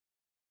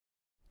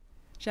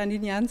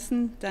Janine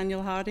Jansen,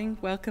 Daniel Harding,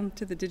 welcome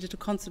to the Digital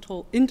Concert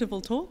Hall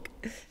Interval Talk.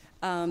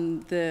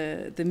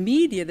 The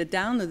media, the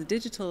download, the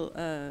digital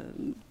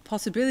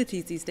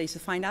possibilities these days to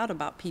find out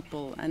about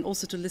people and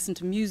also to listen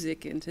to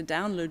music and to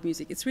download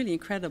music, it's really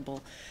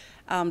incredible.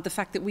 The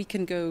fact that we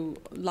can go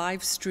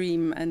live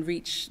stream and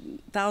reach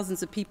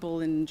thousands of people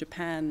in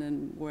Japan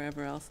and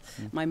wherever else.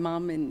 My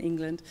mum in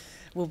England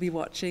will be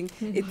watching.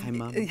 Hi,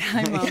 Mum.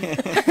 Hi, Mum.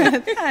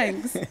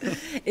 Thanks.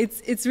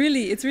 It's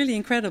really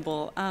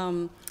incredible.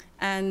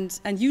 And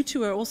you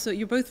two are also,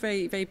 you're both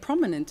very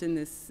prominent in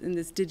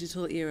this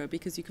digital era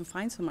because you can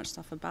find so much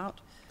stuff about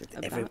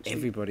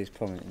everybody's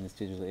prominent in this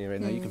digital era.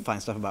 No, you can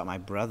find stuff about my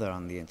brother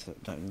on the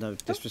internet. No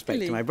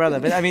disrespect to my brother,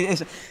 but I mean,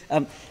 it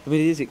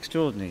is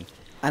extraordinary,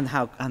 and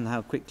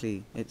how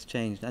quickly it's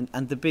changed.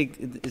 And the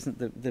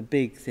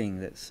big thing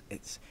that's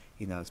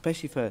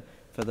especially for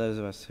those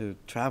of us who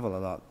travel a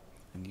lot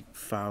and you're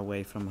far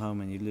away from home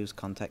and you lose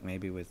contact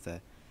maybe with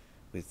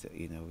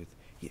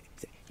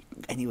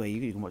anyway,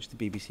 you can watch the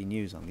BBC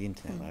News on the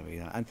internet,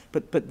 whatever,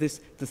 but the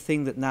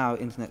thing that now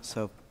internet's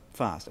so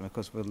fast, and of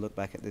course we'll look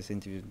back at this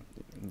interview,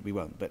 we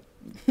won't, but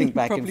think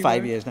back in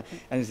 5 years now,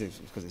 and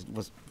because it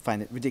was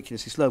find it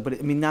ridiculously slow. But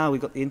I mean, now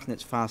we've got the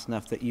internet's fast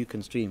enough that you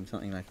can stream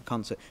something like a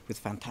concert with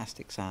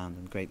fantastic sound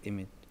and great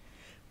image,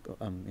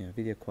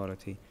 video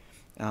quality.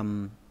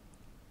 How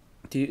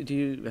do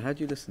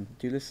you listen?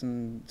 Do you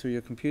listen through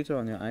your computer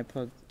on your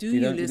iPod? Do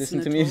you listen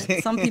to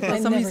music? Some people,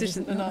 some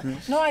musicians.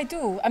 No, I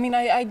do. I mean,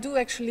 I do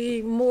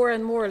actually more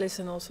and more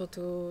listen also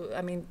to.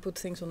 I mean, put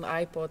things on the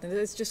iPod, and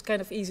it's just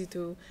kind of easy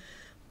to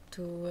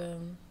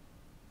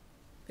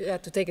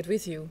take it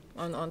with you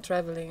on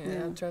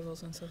traveling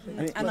travels and stuff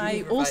like that. And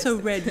I also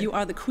read you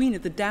are the queen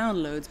of the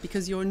downloads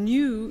because your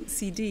new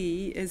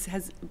CD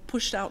has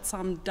pushed out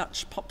some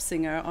Dutch pop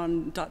singer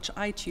on Dutch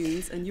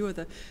iTunes, and you're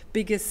the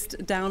biggest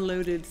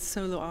downloaded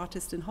solo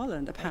artist in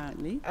Holland,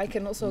 apparently. I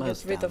can also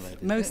get rid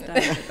of most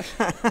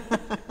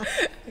downloaded.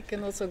 I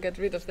can also get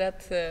rid of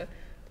that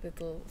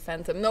little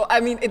phantom. No, I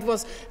mean, it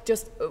was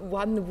just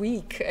 1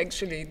 week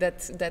actually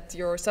that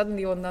you're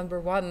suddenly on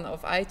 #1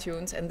 of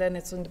iTunes, and then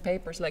it's in the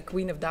papers like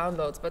queen of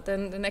downloads. But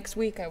then the next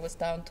week I was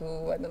down to,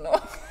 I don't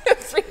know,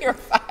 3 or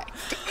 5.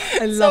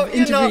 I love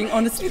interviewing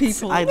honest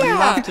people.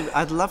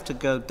 I'd love to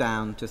go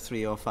down to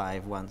 3 or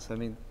 5 once. I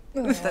mean,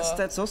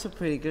 that's also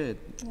pretty good.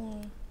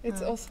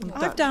 It's awesome.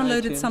 I've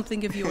downloaded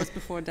something of yours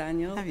before,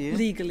 Daniel. Have you?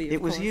 Legally, of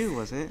course. It was you,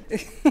 was it?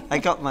 I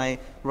got my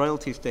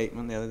royalty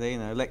statement the other day,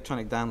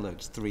 electronic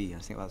downloads 3. I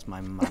think that's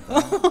my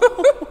mother,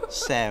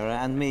 Sarah,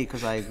 and me,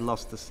 because I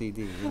lost the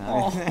CD.